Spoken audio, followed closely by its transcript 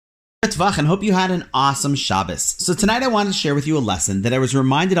Tvach, and hope you had an awesome Shabbos. So tonight I wanted to share with you a lesson that I was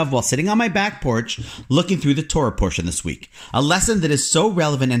reminded of while sitting on my back porch looking through the Torah portion this week. A lesson that is so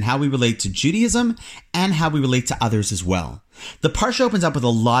relevant in how we relate to Judaism and how we relate to others as well. The Parsha opens up with a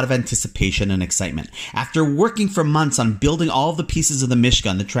lot of anticipation and excitement. After working for months on building all of the pieces of the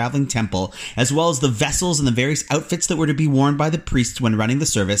Mishkan, the traveling temple, as well as the vessels and the various outfits that were to be worn by the priests when running the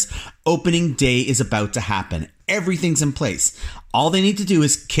service, opening day is about to happen. Everything's in place. All they need to do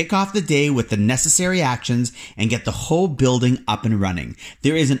is kick off the day with the necessary actions and get the whole building up and running.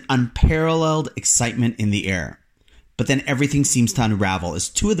 There is an unparalleled excitement in the air. But then everything seems to unravel as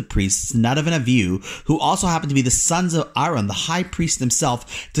two of the priests, Nadav and Avihu, who also happen to be the sons of Aaron, the high priest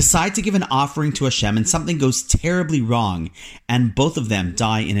himself, decide to give an offering to Hashem, and something goes terribly wrong, and both of them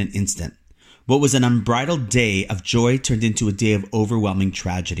die in an instant. What was an unbridled day of joy turned into a day of overwhelming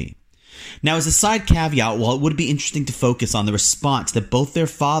tragedy. Now, as a side caveat, while it would be interesting to focus on the response that both their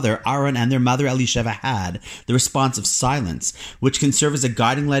father, Aaron, and their mother, Elisheva, had, the response of silence, which can serve as a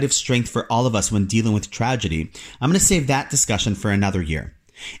guiding light of strength for all of us when dealing with tragedy, I'm going to save that discussion for another year.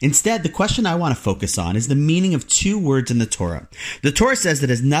 Instead, the question I want to focus on is the meaning of two words in the Torah. The Torah says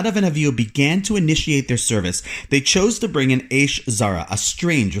that as Nadav and Avihu began to initiate their service, they chose to bring an Eish Zara, a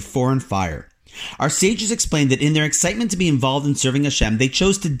strange or foreign fire. Our sages explained that in their excitement to be involved in serving Hashem, they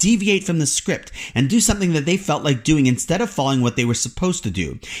chose to deviate from the script and do something that they felt like doing instead of following what they were supposed to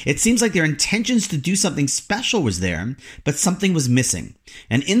do. It seems like their intentions to do something special was there, but something was missing.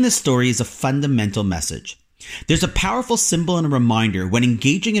 And in this story is a fundamental message. There's a powerful symbol and a reminder when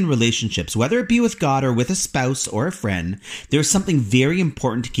engaging in relationships, whether it be with God or with a spouse or a friend, there is something very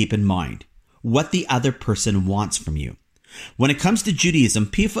important to keep in mind: what the other person wants from you. When it comes to Judaism,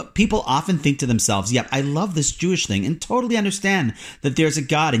 people often think to themselves, yep, I love this Jewish thing and totally understand that there's a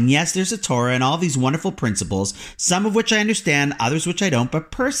God, and yes, there's a Torah and all these wonderful principles, some of which I understand, others which I don't, but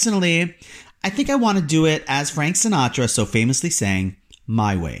personally, I think I want to do it, as Frank Sinatra so famously sang,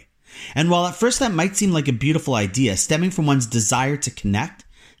 my way. And while at first that might seem like a beautiful idea, stemming from one's desire to connect,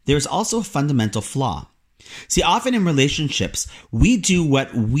 there's also a fundamental flaw. See, often in relationships, we do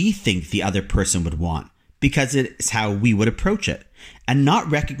what we think the other person would want, because it's how we would approach it, and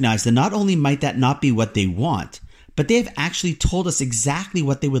not recognize that not only might that not be what they want, but they have actually told us exactly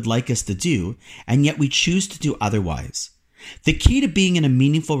what they would like us to do, and yet we choose to do otherwise. The key to being in a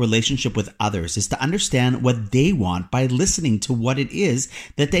meaningful relationship with others is to understand what they want by listening to what it is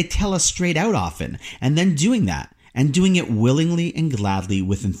that they tell us straight out often, and then doing that, and doing it willingly and gladly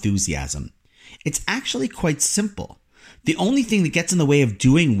with enthusiasm. It's actually quite simple. The only thing that gets in the way of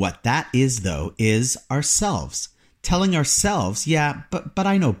doing what that is, though, is ourselves. Telling ourselves, yeah, but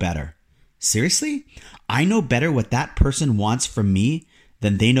I know better. Seriously? I know better what that person wants from me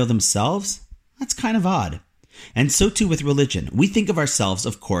than they know themselves? That's kind of odd. And so too with religion. We think of ourselves,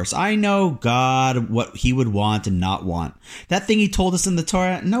 of course, I know God, what he would want and not want. That thing he told us in the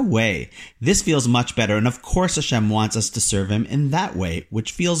Torah? No way. This feels much better, and of course Hashem wants us to serve him in that way,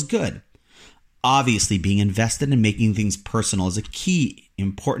 which feels good. Obviously, being invested in making things personal is a key,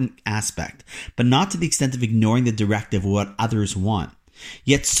 important aspect, but not to the extent of ignoring the directive of what others want.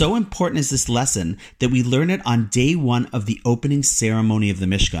 Yet so important is this lesson that we learn it on day one of the opening ceremony of the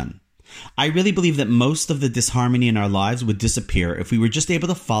Mishkan. I really believe that most of the disharmony in our lives would disappear if we were just able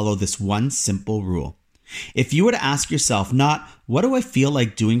to follow this one simple rule. If you were to ask yourself not, what do I feel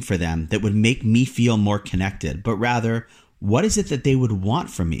like doing for them that would make me feel more connected, but rather, what is it that they would want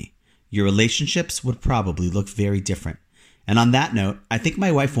from me? Your relationships would probably look very different. And on that note, I think my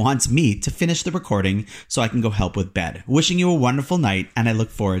wife wants me to finish the recording so I can go help with bed. Wishing you a wonderful night, and I look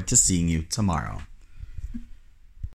forward to seeing you tomorrow.